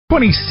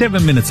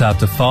27 minutes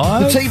after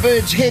 5. The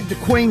T-Birds head to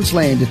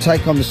Queensland to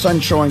take on the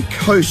Sunshine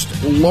Coast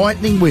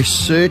Lightning. We're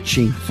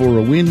searching for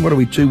a win. What are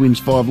we? 2 wins,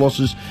 5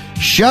 losses.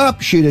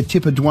 Sharpshooter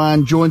Tipper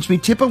Dwan joins me.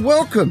 Tipper,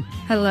 welcome.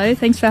 Hello,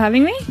 thanks for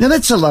having me. Now,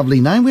 that's a lovely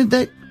name. Where did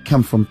that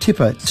come from?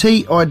 Tipper,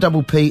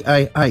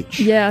 T-I-P-P-A-H.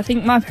 Yeah, I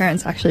think my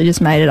parents actually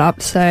just made it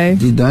up, so...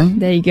 Did they?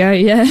 There you go,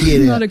 yeah.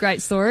 Yeah. Not a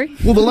great story.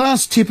 Well, the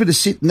last Tipper to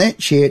sit in that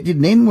chair, it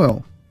didn't end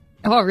well.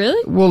 Oh,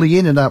 really? Well, he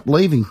ended up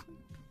leaving.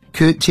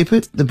 Kurt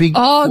Tippett, the big...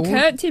 Oh, forward.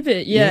 Kurt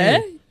Tippett, yeah.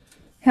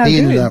 How He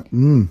good. ended up...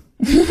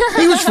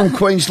 He was from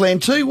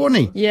Queensland too,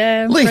 wasn't he?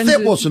 Yeah. Leaf, friends that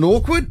with- wasn't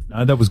awkward.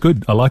 No, that was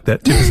good. I like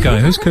that. Tipper's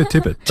going, who's Kurt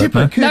Tippett?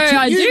 Tipper, Kurt No, Tippett,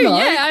 I you do, know,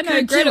 yeah, I know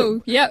Kurt Gretel,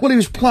 Tippett. yep. Well, he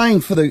was playing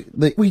for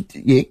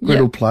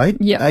Gretel played.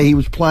 Yep. He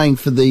was playing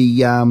for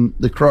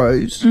the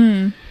Crows.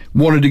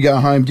 Wanted to go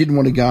home, didn't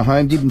want to go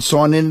home, didn't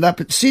sign, ended up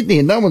at Sydney,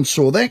 and no one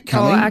saw that Oh,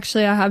 coming.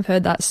 actually, I have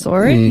heard that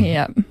story.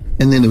 Yeah. Yep.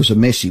 And then there was a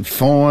massive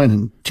fine.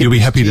 And You'll be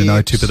happy to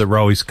know, Tipper's Tipper, that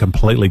Rowy's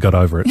completely got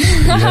over it.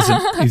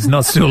 He's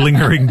not still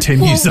lingering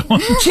 10 years on.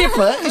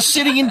 Tipper is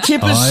sitting in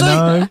Tipper's I seat.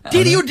 know.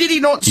 Did he or did he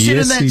not sit in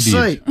Yes, that he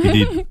seat? did.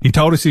 He did. He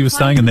told us he was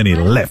staying and then he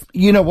left.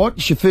 You know what?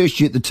 It's your first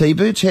year at the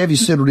T-Birds. How have you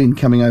settled in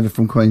coming over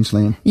from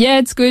Queensland? Yeah,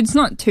 it's good. It's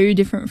not too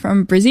different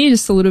from Brizzy,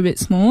 just a little bit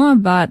smaller,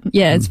 but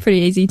yeah, it's pretty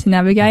easy to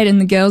navigate and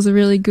the girls are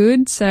really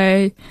good,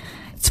 so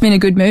it's been a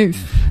good move.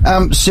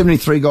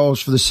 73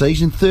 goals for the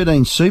season,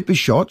 13 super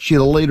shots. You're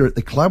the leader at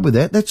the club with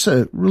that. That's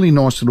a really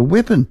nice little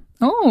weapon.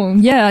 Oh,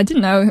 yeah, I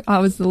didn't know I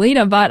was the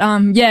leader, but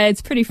yeah,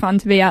 it's pretty fun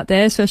to be out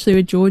there, especially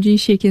with Georgie.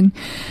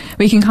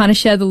 We can kind of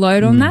share the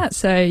load on that,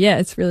 so yeah,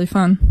 it's really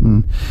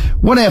fun.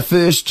 Won our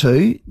first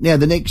 2. Now,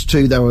 the next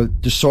 2, they were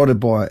decided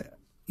by,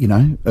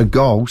 a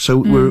goal. So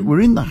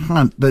we're in the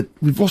hunt, but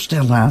we've lost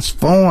our last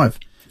 5.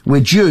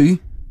 We're due.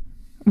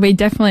 We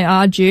definitely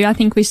are due. I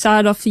think we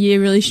started off the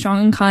year really strong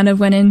and kind of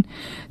went in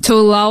to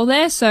a lull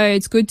there. So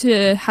it's good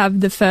to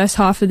have the first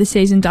half of the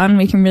season done.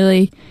 We can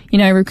really,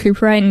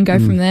 recuperate and go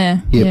from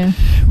there. Yep. Yeah.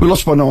 We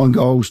lost by 9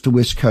 goals to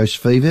West Coast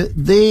Fever.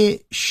 Their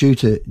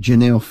shooter,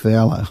 Janelle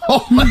Fowler.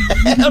 Oh,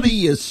 how do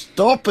you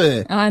stop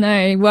her? I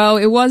know. Well,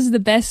 it was the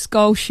best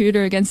goal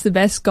shooter against the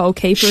best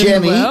goalkeeper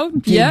in the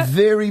world. Did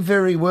very,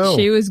 very well.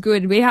 She was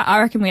good. I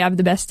reckon we have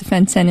the best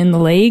defence end in the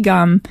league.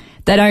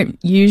 They don't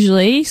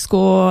usually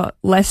score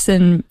less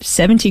than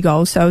 70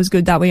 goals, so it was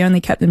good that we only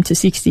kept them to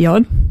 60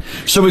 odd.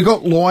 So we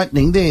got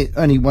Lightning. They're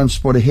only 1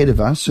 spot ahead of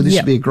us, so this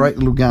will be a great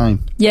little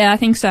game. Yeah, I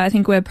think so. I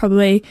think we're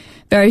probably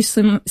very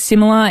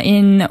similar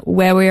in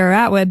where we are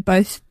at. We're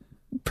both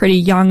pretty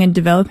young and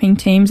developing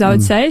teams, I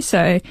would say,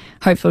 so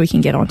hopefully we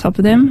can get on top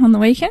of them on the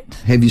weekend.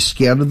 Have you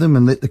scouted them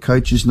and let the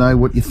coaches know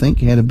what you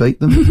think, how to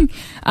beat them?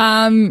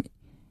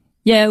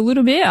 Yeah, a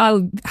little bit. I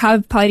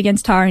have played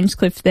against Tyrone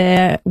Cliff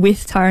there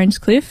with Tyrone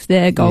Cliff,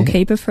 their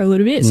goalkeeper, for a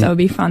little bit, so it'll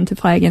be fun to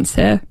play against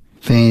her.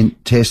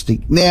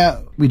 Fantastic.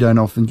 Now, we don't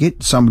often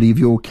get somebody of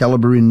your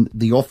calibre in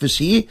the office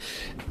here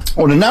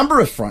on a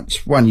number of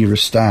fronts. One, you're a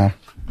star.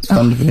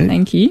 Thunderbird,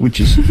 thank you. Which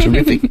is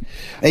terrific.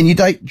 And you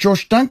date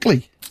Josh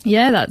Dunkley.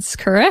 Yeah, that's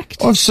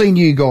correct. I've seen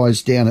you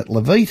guys down at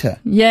Levita.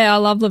 Yeah, I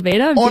love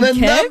Levita. On a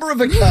Big Kev. number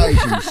of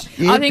occasions.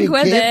 Yeah, I think Big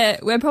we're Kev. there.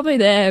 We're probably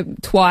there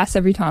twice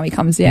every time he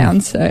comes down.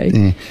 So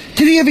Yeah.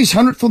 Did he have his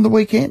 100th on the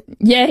weekend?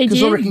 yeah, he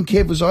Because I did. reckon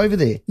Kev was over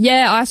there.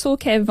 Yeah, I saw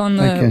Kev on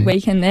the Okay.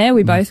 weekend there.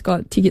 We both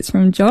got tickets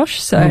from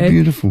Josh. So Oh,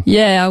 beautiful.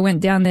 yeah, I went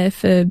down there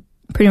for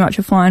pretty much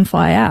a fly in,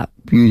 fly out.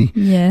 Beauty.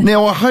 Yeah.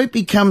 Now, I hope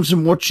he comes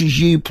and watches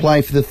you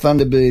play for the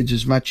Thunderbirds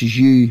as much as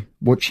you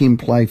watch him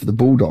play for the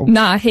Bulldogs.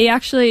 Nah, he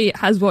actually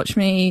has watched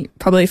me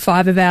probably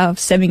 5 of our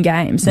 7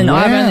 games, and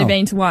I've Wow. only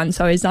been to 1,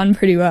 so he's done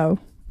pretty well.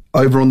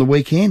 Over on the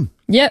weekend.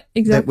 Yep,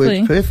 exactly. That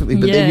works perfectly.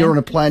 But yeah. then you're on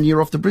a plane,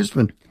 you're off to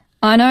Brisbane.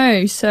 I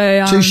know,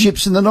 so 2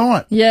 ships in the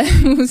night. yeah,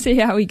 we'll see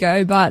how we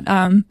go, but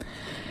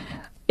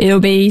it'll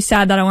be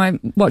sad that I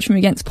won't watch him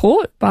against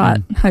Port,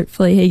 but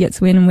hopefully he gets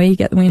the win and we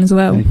get the win as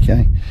well.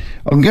 Okay.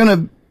 I'm going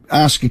to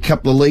ask a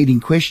couple of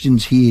leading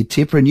questions here,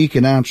 Tipper, and you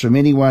can answer them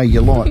any way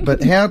you like.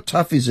 But how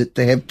tough is it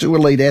to have 2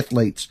 elite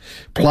athletes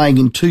playing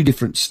in 2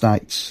 different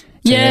states?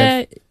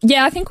 Yeah,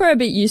 I think we're a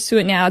bit used to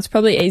it now. It's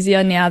probably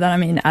easier now that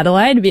I'm in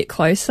Adelaide, a bit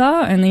closer,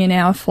 only an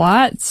hour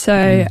flight.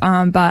 So,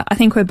 but I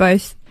think we're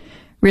both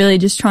really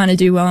just trying to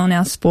do well in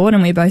our sport,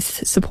 and we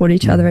both support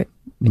each other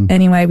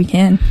any way we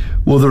can.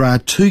 Well, there are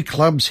 2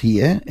 clubs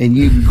here, and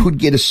you could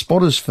get a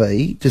spotter's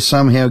fee to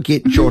somehow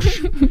get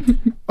Josh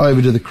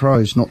over to the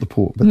Crows, not the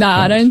Port. But No,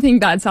 I don't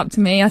think that's up to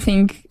me. I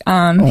think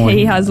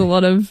he has a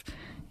lot of,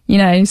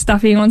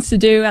 stuff he wants to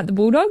do at the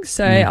Bulldogs,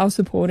 so I'll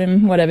support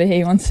him, whatever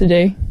he wants to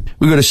do.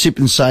 We've got a sip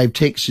and save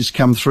text has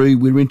come through.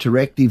 We're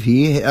interactive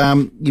here.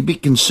 You're a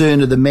bit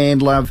concerned of the man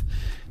love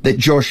that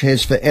Josh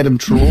has for Adam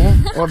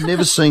Treloar. I've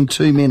never seen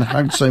 2 men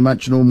hug so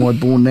much in all my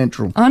born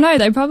natural. I know,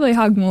 they probably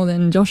hug more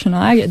than Josh and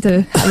I get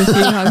to have a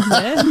few hugs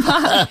there.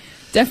 But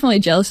definitely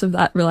jealous of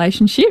that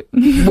relationship.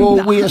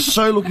 Well, we are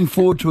so looking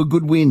forward to a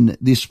good win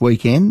this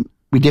weekend.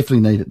 We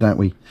definitely need it, don't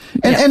we?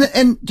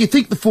 And do you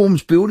think the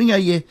form's building?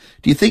 Do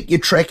you think you're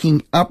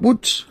tracking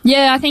upwards?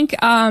 Yeah, I think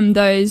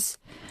those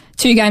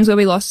 2 games where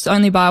we lost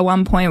only by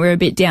 1 point. We were a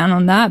bit down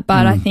on that,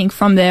 but I think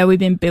from there we've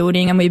been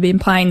building and we've been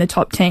playing the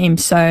top team.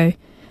 So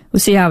we'll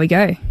see how we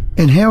go.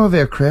 And how have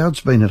our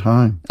crowds been at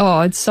home?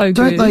 Oh, it's so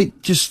Don't good. they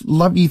just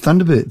love you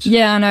Thunderbirds?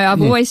 Yeah, I know.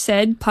 I've always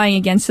said playing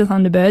against the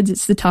Thunderbirds,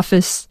 it's the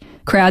toughest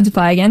crowd to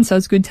play against, so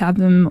it's good to have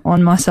them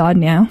on my side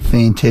now.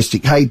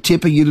 Fantastic. Hey,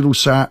 Tipper, you little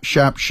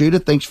sharp shooter,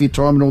 thanks for your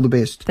time and all the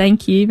best.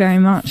 Thank you very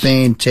much.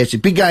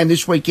 Fantastic. Big game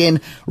this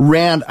weekend.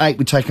 Round 8,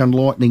 we take on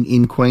Lightning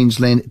in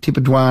Queensland.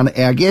 Tipper Dwan,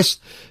 our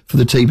guest for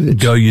the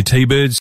T-Birds. Go you T-Birds.